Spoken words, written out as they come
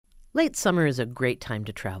Late summer is a great time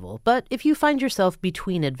to travel, but if you find yourself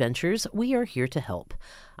between adventures, we are here to help.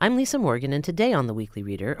 I'm Lisa Morgan, and today on The Weekly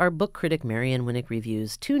Reader, our book critic Marian Winnick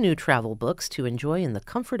reviews 2 new travel books to enjoy in the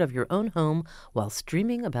comfort of your own home while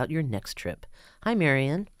streaming about your next trip. Hi,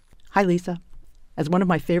 Marian. Hi, Lisa. As one of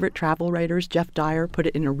my favorite travel writers, Geoff Dyer, put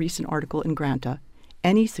it in a recent article in Granta,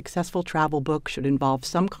 any successful travel book should involve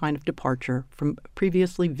some kind of departure from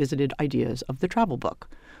previously visited ideas of the travel book.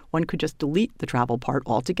 One could just delete the travel part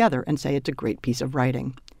altogether and say it's a great piece of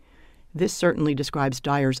writing. This certainly describes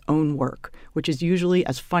Dyer's own work, which is usually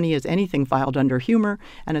as funny as anything filed under humor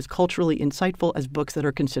and as culturally insightful as books that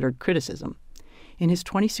are considered criticism. In his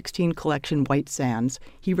 2016 collection, White Sands,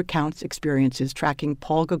 he recounts experiences tracking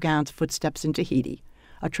Paul Gauguin's footsteps in Tahiti,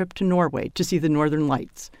 a trip to Norway to see the Northern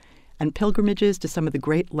Lights, and pilgrimages to some of the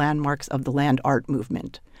great landmarks of the land art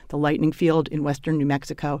movement, the Lightning Field in western New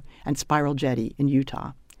Mexico and Spiral Jetty in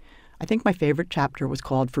Utah. I think my favorite chapter was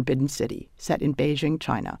called Forbidden City, set in Beijing,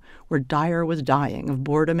 China, where Dyer was dying of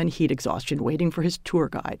boredom and heat exhaustion waiting for his tour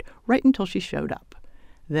guide right until she showed up.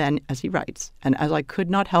 Then, as he writes, and as I could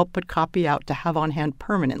not help but copy out to have on hand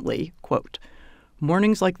permanently, quote,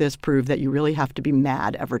 "Mornings like this prove that you really have to be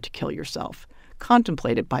mad ever to kill yourself.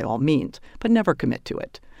 Contemplate it by all means, but never commit to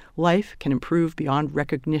it. Life can improve beyond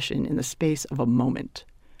recognition in the space of a moment."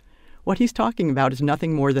 What he's talking about is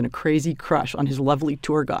nothing more than a crazy crush on his lovely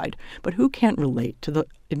tour guide, but who can't relate to the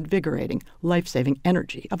invigorating, life-saving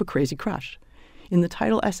energy of a crazy crush? In the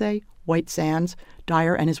title essay, White Sands,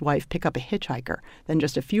 Dyer and his wife pick up a hitchhiker. Then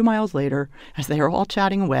just a few miles later, as they are all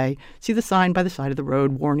chatting away, see the sign by the side of the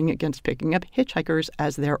road warning against picking up hitchhikers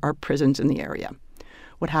as there are prisons in the area.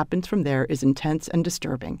 What happens from there is intense and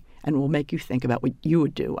disturbing and will make you think about what you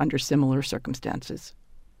would do under similar circumstances.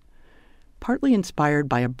 Partly inspired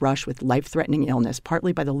by a brush with life-threatening illness,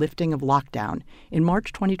 partly by the lifting of lockdown, in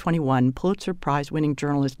March 2021, Pulitzer Prize-winning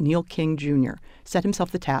journalist Neil King Jr. set himself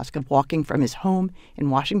the task of walking from his home in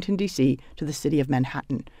Washington, D.C. to the city of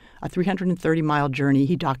Manhattan, a 330-mile journey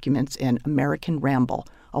he documents in American Ramble,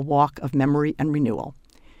 a walk of memory and renewal.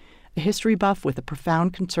 A history buff with a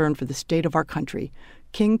profound concern for the state of our country,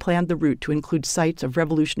 King planned the route to include sites of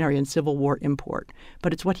Revolutionary and Civil War import,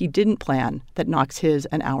 but it's what he didn't plan that knocks his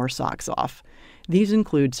and our socks off. These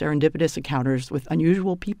include serendipitous encounters with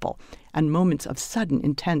unusual people and moments of sudden,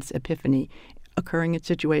 intense epiphany occurring in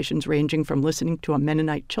situations ranging from listening to a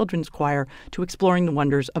Mennonite children's choir to exploring the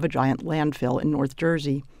wonders of a giant landfill in North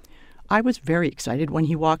Jersey. I was very excited when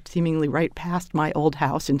he walked seemingly right past my old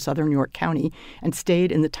house in southern York County and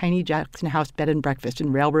stayed in the tiny Jackson House bed and breakfast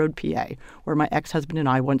in Railroad, PA, where my ex-husband and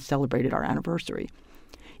I once celebrated our anniversary.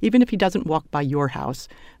 Even if he doesn't walk by your house,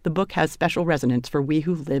 the book has special resonance for we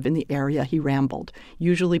who live in the area he rambled,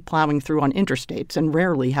 usually plowing through on interstates and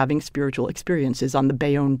rarely having spiritual experiences on the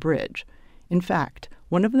Bayonne Bridge. In fact,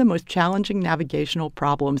 one of the most challenging navigational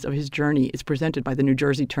problems of his journey is presented by the New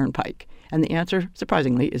Jersey Turnpike, and the answer,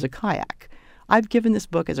 surprisingly, is a kayak. I've given this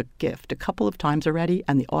book as a gift a couple of times already,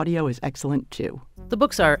 and the audio is excellent too. The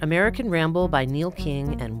books are American Ramble by Neil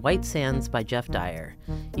King and White Sands by Geoff Dyer.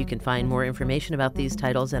 You can find more information about these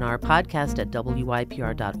titles in our podcast at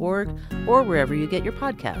wypr.org or wherever you get your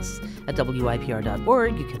podcasts. At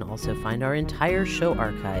wypr.org, you can also find our entire show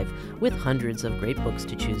archive with hundreds of great books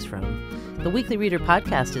to choose from. The Weekly Reader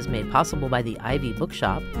podcast is made possible by the Ivy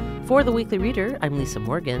Bookshop. For The Weekly Reader, I'm Lisa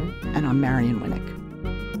Morgan. And I'm Marian Winnick.